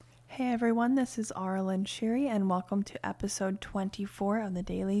Hey everyone, this is Arlen Shiri, and welcome to episode 24 of the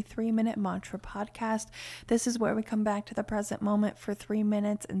Daily 3-Minute Mantra Podcast. This is where we come back to the present moment for 3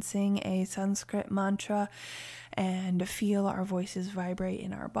 minutes and sing a Sanskrit mantra and feel our voices vibrate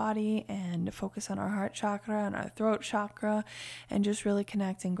in our body and focus on our heart chakra and our throat chakra and just really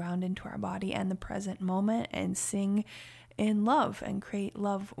connect and ground into our body and the present moment and sing in love and create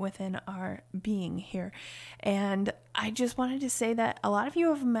love within our being here. And I just wanted to say that a lot of you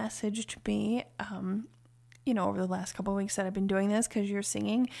have messaged me, over the last couple of weeks that I've been doing this because you're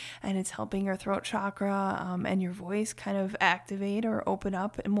singing and it's helping your throat chakra and your voice kind of activate or open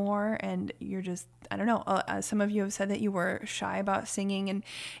up more. And you're just, I don't know, some of you have said that you were shy about singing and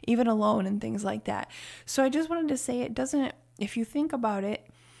even alone and things like that. So I just wanted to say it doesn't, if you think about it,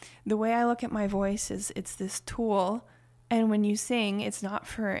 the way I look at my voice is it's this tool. And when you sing, it's not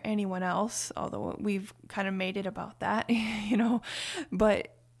for anyone else, although we've kind of made it about that,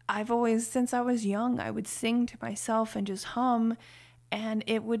 but I've always, since I was young, I would sing to myself and just hum, and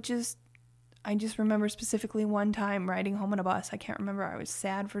I just remember specifically one time riding home on a bus. I can't remember, I was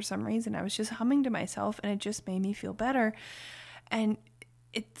sad for some reason. I was just humming to myself and it just made me feel better. And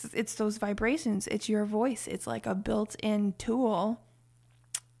it's those vibrations, it's your voice. It's like a built-in tool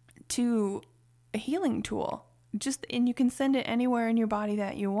to a healing tool. And you can send it anywhere in your body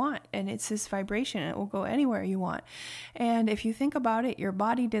that you want, and it's this vibration. It will go anywhere you want. And if you think about it, your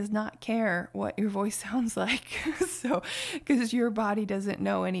body does not care what your voice sounds like. So, because your body doesn't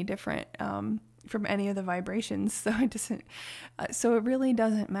know any different from any of the vibrations. So it really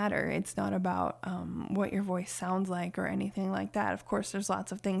doesn't matter. It's not about what your voice sounds like or anything like that. Of course, there's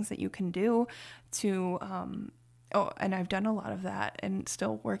lots of things that you can do to, and I've done a lot of that and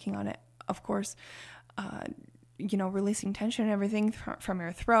still working on it, of course. Releasing tension and everything from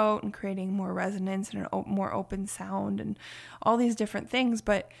your throat and creating more resonance and a more open sound and all these different things.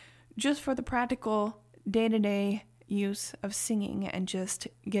 But just for the practical day-to-day use of singing and just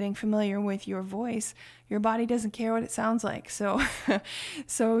getting familiar with your voice, your body doesn't care what it sounds like. So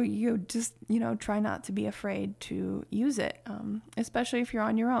you just, try not to be afraid to use it, especially if you're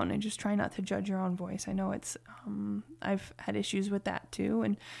on your own, and just try not to judge your own voice. I know I've had issues with that too,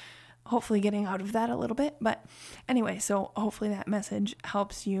 and hopefully getting out of that a little bit. But anyway, so hopefully that message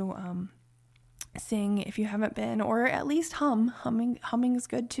helps you sing if you haven't been, or at least hum. Humming is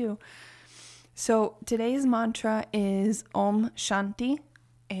good too. So today's mantra is Om Shanti,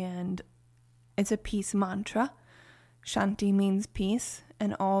 and it's a peace mantra. Shanti means peace,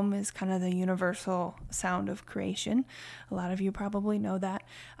 and Om is kind of the universal sound of creation. A lot of you probably know that.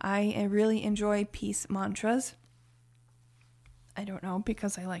 I really enjoy peace mantras. I don't know,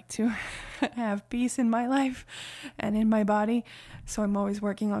 because I like to have peace in my life and in my body. So I'm always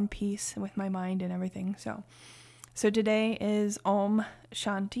working on peace with my mind and everything. So today is Om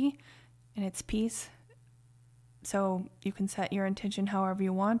Shanti, and it's peace. So you can set your intention however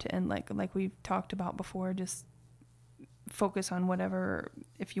you want. And like we've talked about before, just focus on whatever,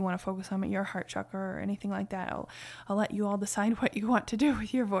 if you want to focus on your heart chakra or anything like that. I'll let you all decide what you want to do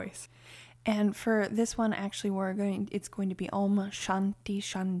with your voice. And for this one, actually, it's going to be Om Shanti,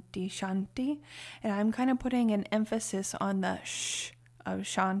 Shanti, Shanti. And I'm kind of putting an emphasis on the sh of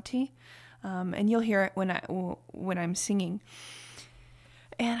Shanti. And you'll hear it when I'm singing.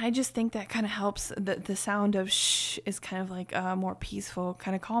 And I just think that kind of helps. The sound of sh is kind of like a more peaceful,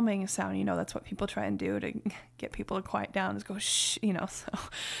 kind of calming sound. That's what people try and do to get people to quiet down, is go shh,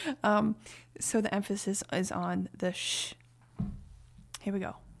 So the emphasis is on the sh. Here we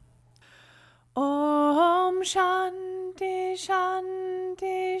go. Om Shanti,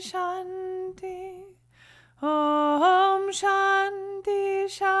 Shanti, Shanti. Om Shanti,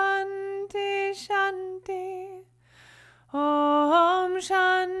 Shanti, Shanti. Om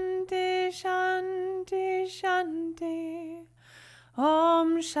Shanti, Shanti, Shanti.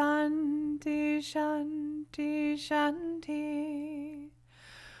 Om Shanti, Shanti, Shanti.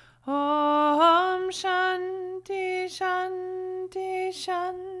 Om Shanti, Shanti,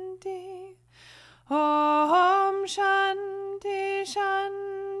 Shanti. Om Shanti,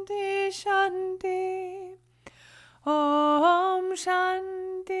 Shanti, Shanti. Om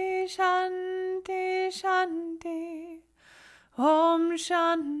Shanti, Shanti, Shanti. Om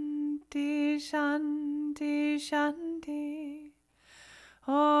Shanti, Shanti, Shanti.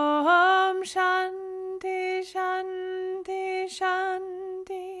 Om Shanti, Shanti,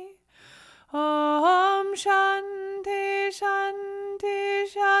 Shanti. Om Shanti, Shanti,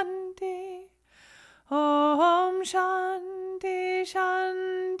 Shanti. Om Shanti,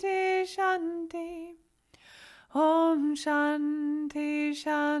 Shanti, Shanti. Om Shanti,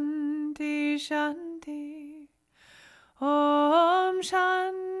 Shanti, Shanti. Om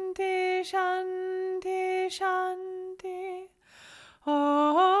Shanti, Shanti, Shanti.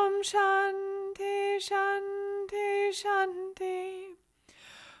 Om Shanti, Shanti, Shanti.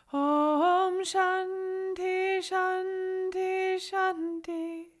 Om Shanti, Shanti,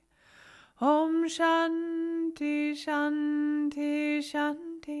 Shanti. Om Shanti, Shanti,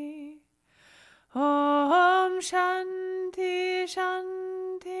 Shanti. Om Shanti,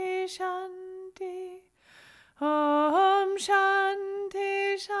 Shanti, Shanti. Om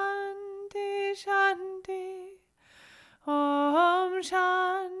Shanti, Shanti, Shanti. Om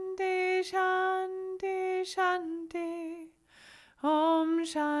Shanti, Shanti, Shanti. Om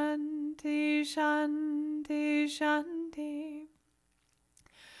Shanti, Shanti, Shanti.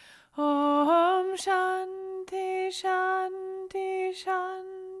 Om Shanti, Shanti,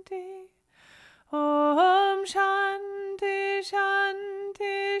 Shanti. Om Shanti,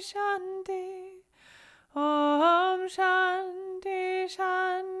 Shanti, Shanti. Om Shanti,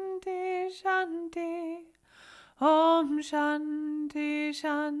 Shanti, Shanti. Om Shanti,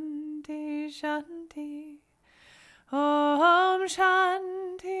 Shanti, Shanti. Om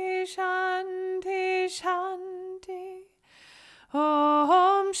Shanti, Shanti, Shanti.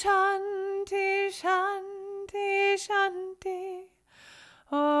 Om Shanti, Shanti, Shanti.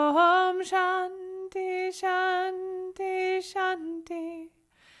 Om Shanti, Shanti, Shanti.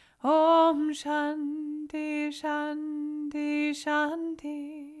 Om Shanti, Shanti,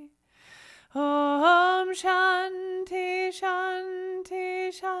 Shanti. Om Shanti,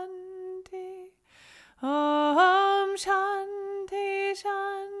 Shanti, Shanti. Om Shanti,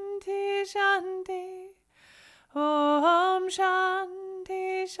 Shanti, Shanti. Om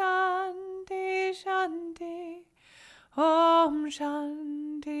Shanti, Shanti, Shanti. Om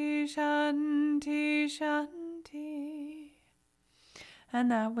Shanti, Shanti, Shanti.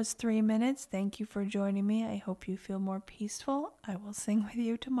 And that was 3 minutes. Thank you for joining me. I hope you feel more peaceful. I will sing with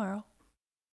you tomorrow.